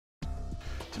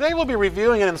Today we'll be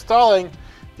reviewing and installing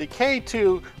the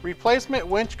K2 replacement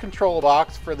winch control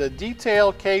box for the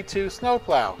Detail K2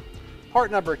 snowplow,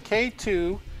 part number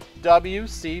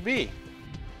K2WCB.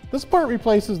 This part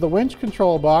replaces the winch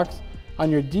control box on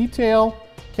your Detail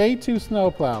K2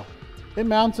 snowplow. It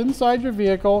mounts inside your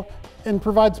vehicle and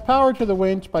provides power to the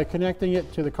winch by connecting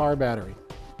it to the car battery.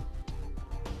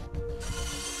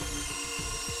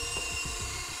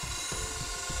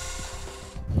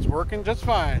 It's working just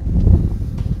fine.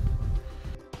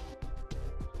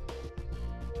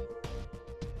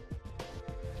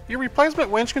 Your replacement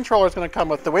winch controller is going to come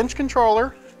with the winch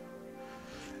controller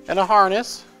and a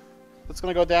harness that's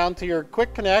going to go down to your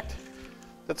quick connect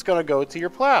that's going to go to your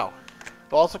plow.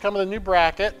 It'll also come with a new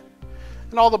bracket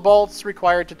and all the bolts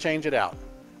required to change it out.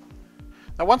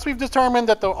 Now once we've determined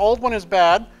that the old one is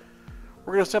bad,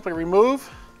 we're going to simply remove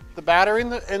the battery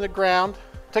in the ground,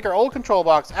 take our old control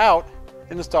box out,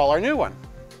 and install our new one.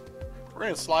 We're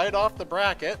going to slide it off the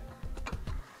bracket,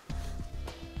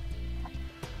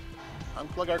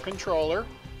 unplug our controller,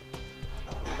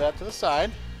 move that to the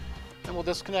side, and we'll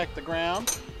disconnect the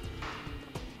ground.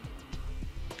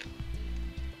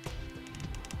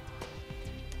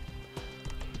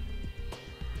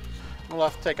 We'll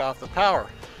have to take off the power.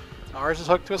 Ours is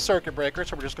hooked to a circuit breaker,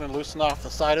 so we're just going to loosen off the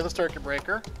side of the circuit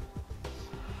breaker.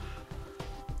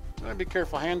 I'm going to be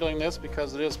careful handling this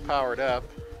because it is powered up.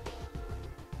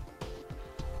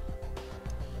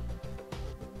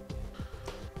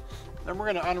 Then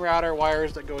we're going to unroute our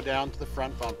wires that go down to the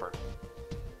front bumper.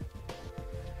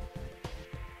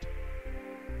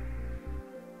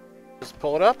 Just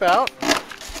pull it up out.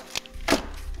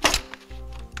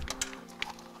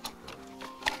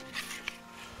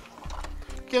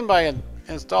 Begin by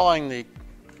installing the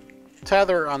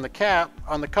tether on the cap,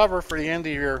 on the cover for the end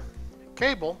of your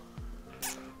cable.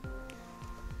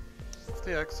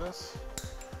 The excess.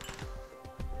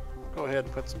 Go ahead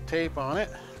and put some tape on it.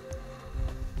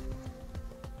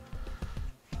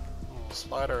 We'll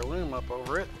slide our loom up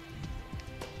over it.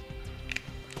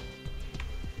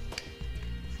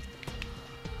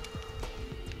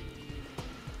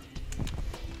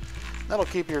 That'll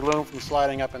keep your loom from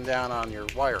sliding up and down on your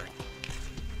wiring.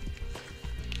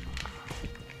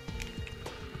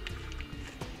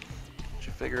 Once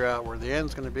you figure out where the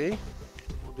end's going to be,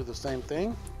 we'll do the same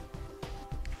thing.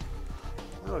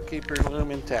 That'll keep your loom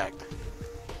intact.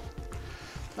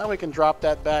 Now we can drop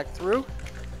that back through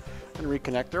and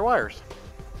reconnect our wires.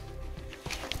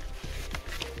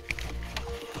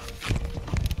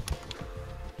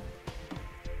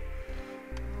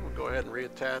 We'll go ahead and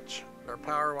reattach our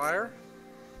power wire.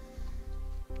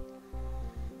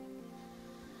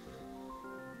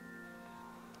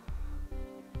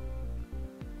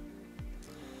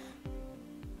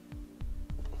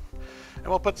 And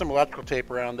we'll put some electrical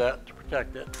tape around that to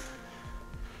protect it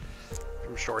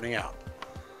from shorting out.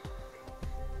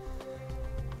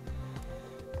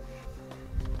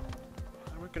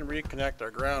 And we can reconnect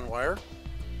our ground wire.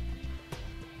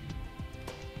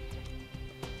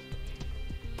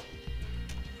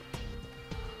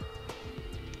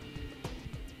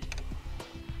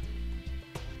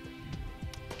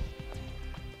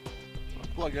 We'll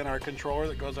plug in our controller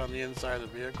that goes on the inside of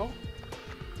the vehicle.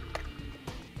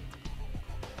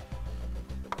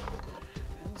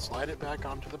 Slide it back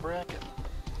onto the bracket.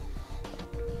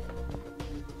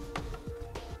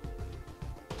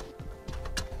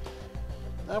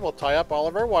 Now we'll tie up all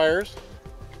of our wires.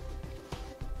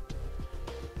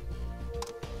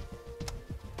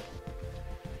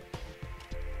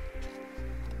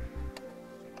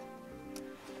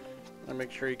 And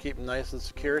make sure you keep them nice and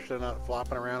secure so they're not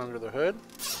flopping around under the hood.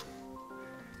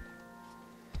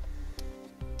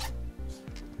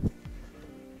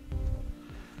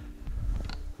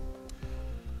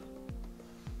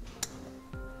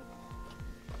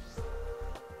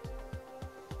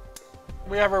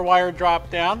 We have our wire dropped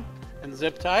down and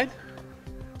zip tied.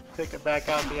 Take it back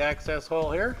out the access hole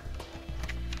here,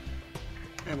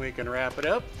 and we can wrap it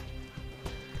up.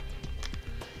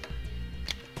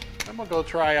 And we'll go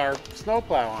try our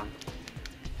snowplow on.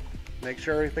 Make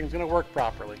sure everything's going to work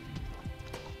properly.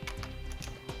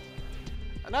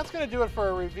 And that's going to do it for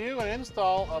a review and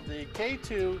install of the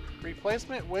K2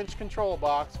 replacement winch control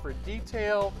box for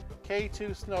Detail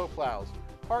K2 snowplows,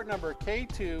 part number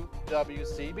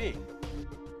K2WCB.